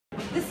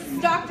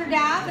Dr.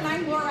 Dav, and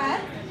I'm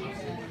Laura.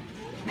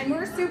 And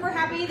we're super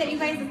happy that you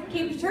guys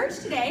came to church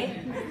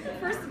today,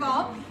 first of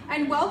all,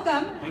 and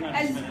welcome. Hang on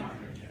just a minute.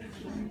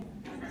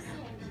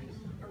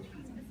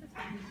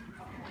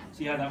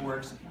 See how that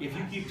works? If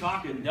you keep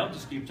talking, they'll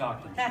just keep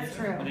talking. That's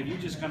true. But if you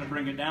just kind of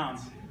bring it down,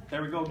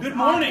 there we go. Good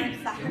morning.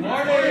 Good morning.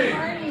 Good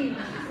morning.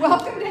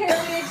 Welcome to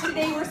Heritage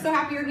today. We're so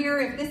happy you're here.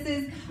 If this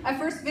is a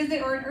first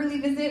visit or an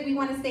early visit, we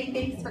want to say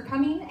thanks for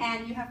coming,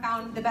 and you have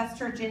found the best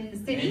church in the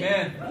city.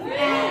 Amen.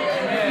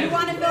 And you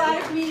want to fill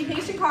out a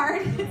communication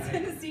card. It's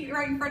in the seat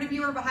right in front of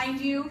you or behind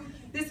you.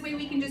 This way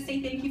we can just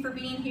say thank you for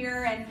being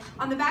here. And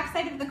on the back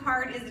side of the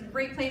card is a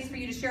great place for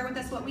you to share with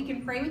us what we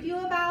can pray with you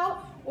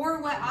about,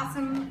 or what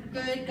awesome,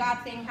 good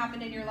God thing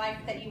happened in your life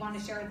that you want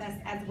to share with us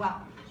as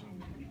well.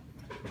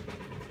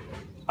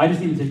 I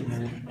just need to take a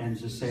minute and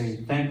just say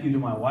thank you to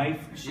my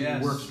wife. She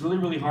works really,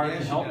 really hard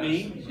to help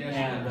me,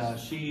 and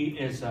she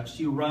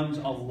runs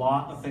a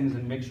lot of things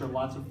and makes sure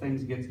lots of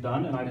things gets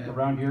done. And I'm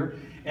around here,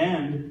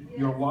 and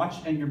your watch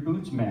and your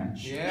boots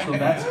match, so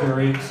that's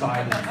very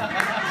exciting.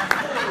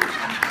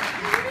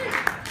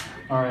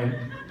 All right,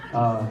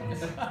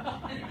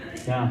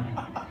 yeah.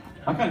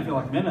 I kind of feel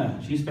like Minna.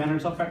 She's fanning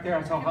herself back there.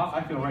 That's how hot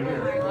I feel right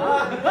here.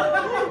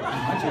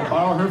 I should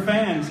borrow her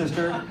fan,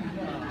 sister.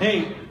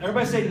 Hey,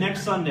 everybody say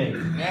next Sunday.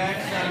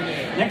 Next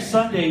Sunday. Next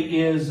Sunday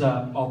is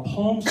a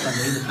Palm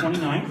Sunday, the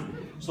 29th.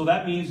 So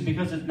that means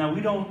because now we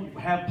don't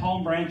have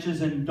palm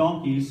branches and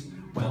donkeys.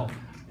 Well,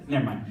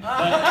 never mind.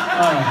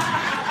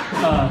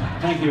 But,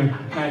 thank you.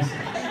 Nice.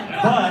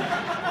 But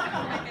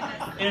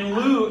in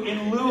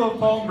lieu of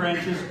palm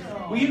branches,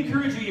 we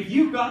encourage you, if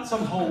you've got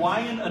some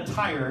Hawaiian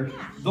attire,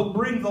 they'll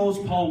bring those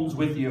palms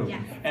with you.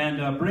 Yes.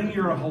 And bring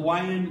your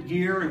Hawaiian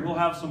gear, and we'll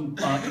have some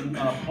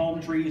palm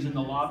trees in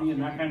the lobby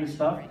and that kind of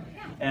stuff.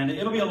 And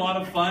it'll be a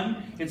lot of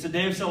fun. It's a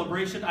day of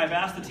celebration. I've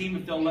asked the team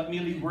if they'll let me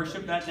lead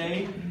worship that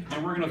day.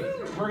 And we're gonna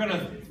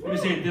let me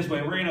say it this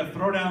way, we're gonna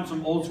throw down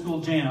some old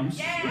school jams.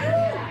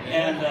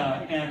 And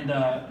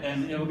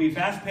it'll be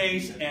fast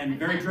paced and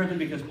very driven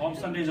because Palm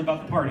Sunday is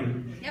about the party.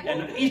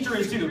 And Easter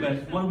is too,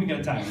 but 1 week at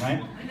a time,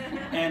 right?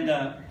 And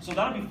so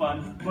that'll be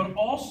fun. But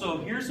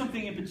also, here's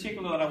something in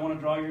particular that I want to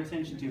draw your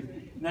attention to.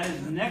 And that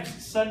is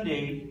next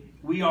Sunday,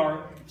 we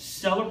are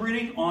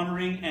celebrating,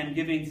 honoring, and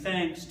giving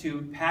thanks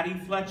to Patty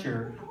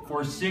Fletcher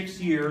for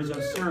 6 years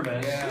of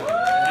service.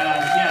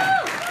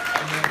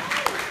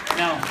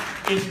 Now,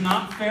 it's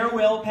not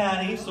farewell,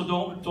 Patty, so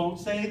don't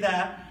say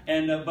that.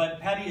 And but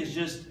Patty is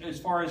just, as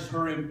far as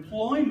her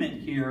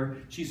employment here,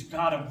 she's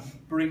got to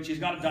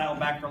dial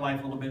back her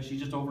life a little bit. She's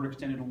just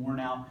overextended and worn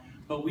out.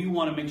 But we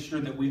want to make sure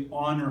that we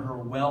honor her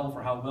well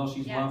for how well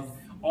she's loved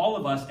all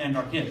of us and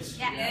our kids.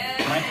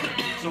 Right?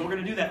 So we're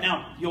going to do that.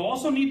 Now, you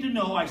also need to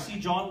know, I see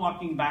John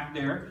walking back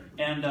there,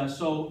 and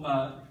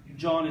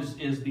John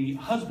is the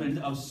husband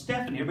of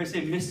Stephanie.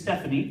 Everybody say Miss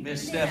Stephanie.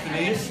 Miss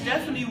Stephanie. Miss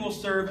Stephanie will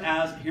serve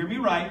as, hear me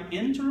right,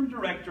 interim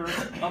director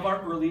of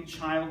our early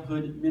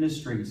childhood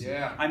ministries.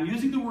 Yeah. I'm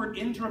using the word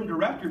interim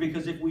director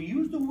because if we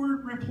use the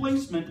word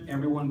replacement,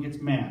 everyone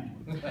gets mad.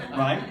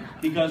 Right?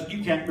 Because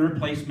you can't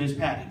replace Miss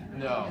Patty.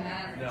 No.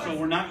 So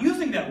we're not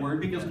using that word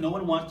because no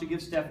one wants to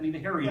give Stephanie the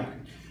hairy eye.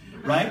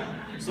 Right?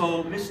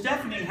 So Miss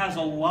Stephanie has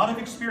a lot of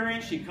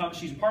experience.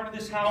 She's part of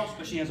this house,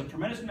 but she has a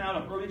tremendous amount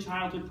of early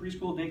childhood,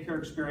 preschool, daycare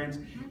experience.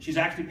 She's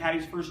actually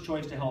Patty's first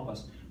choice to help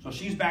us. So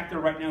she's back there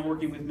right now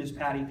working with Miss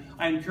Patty.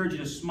 I encourage you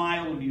to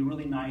smile and be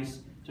really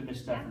nice to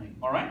Miss Stephanie.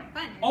 All right?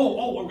 Fun.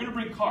 Oh, we're going to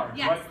bring cards,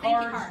 Yes,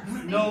 right?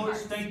 cards,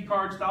 Notes, thank you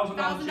cards,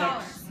 $1,000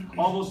 checks,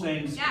 all those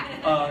things.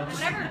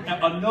 Whatever.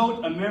 A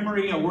note, a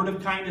memory, a word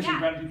of kindness and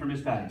gratitude for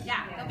Miss Patty.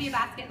 Yeah, there'll be a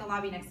basket in the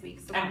lobby next week.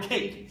 So and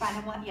cake.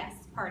 Yes,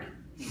 party.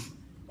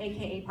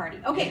 AKA party.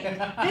 Okay,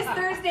 this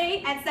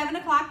Thursday at 7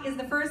 o'clock is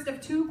the first of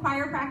 2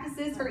 choir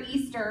practices for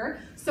Easter.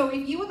 So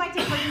if you would like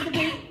to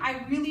participate,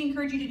 I really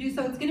encourage you to do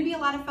so. It's going to be a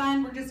lot of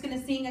fun. We're just going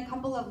to sing a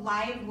couple of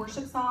live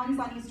worship songs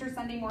on Easter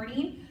Sunday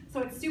morning. So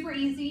it's super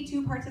easy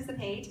to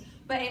participate,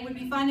 but it would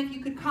be fun if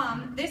you could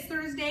come. This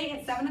Thursday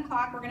at 7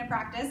 o'clock, we're going to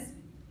practice.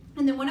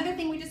 And then one other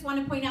thing we just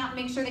want to point out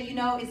and make sure that you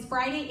know is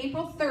Friday,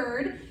 April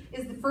 3rd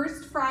is the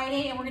first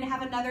Friday, and we're going to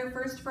have another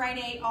First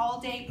Friday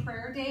all-day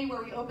prayer day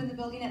where we open the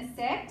building at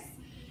 6.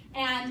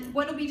 And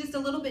what will be just a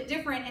little bit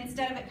different,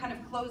 instead of it kind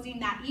of closing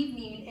that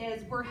evening,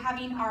 is we're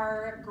having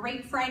our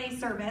Great Friday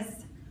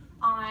service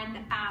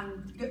on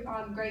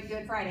Great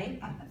Good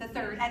Friday, the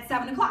 3rd, at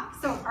 7 o'clock.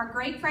 So our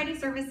Great Friday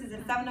service is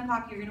at 7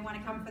 o'clock. You're going to want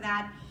to come for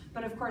that.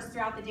 But of course,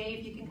 throughout the day,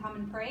 if you can come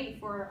and pray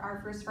for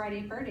our First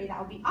Friday prayer day, that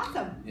would be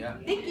awesome. Yeah.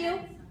 Thank you.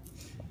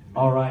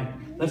 All right.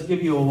 Let's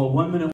give you a 1 minute.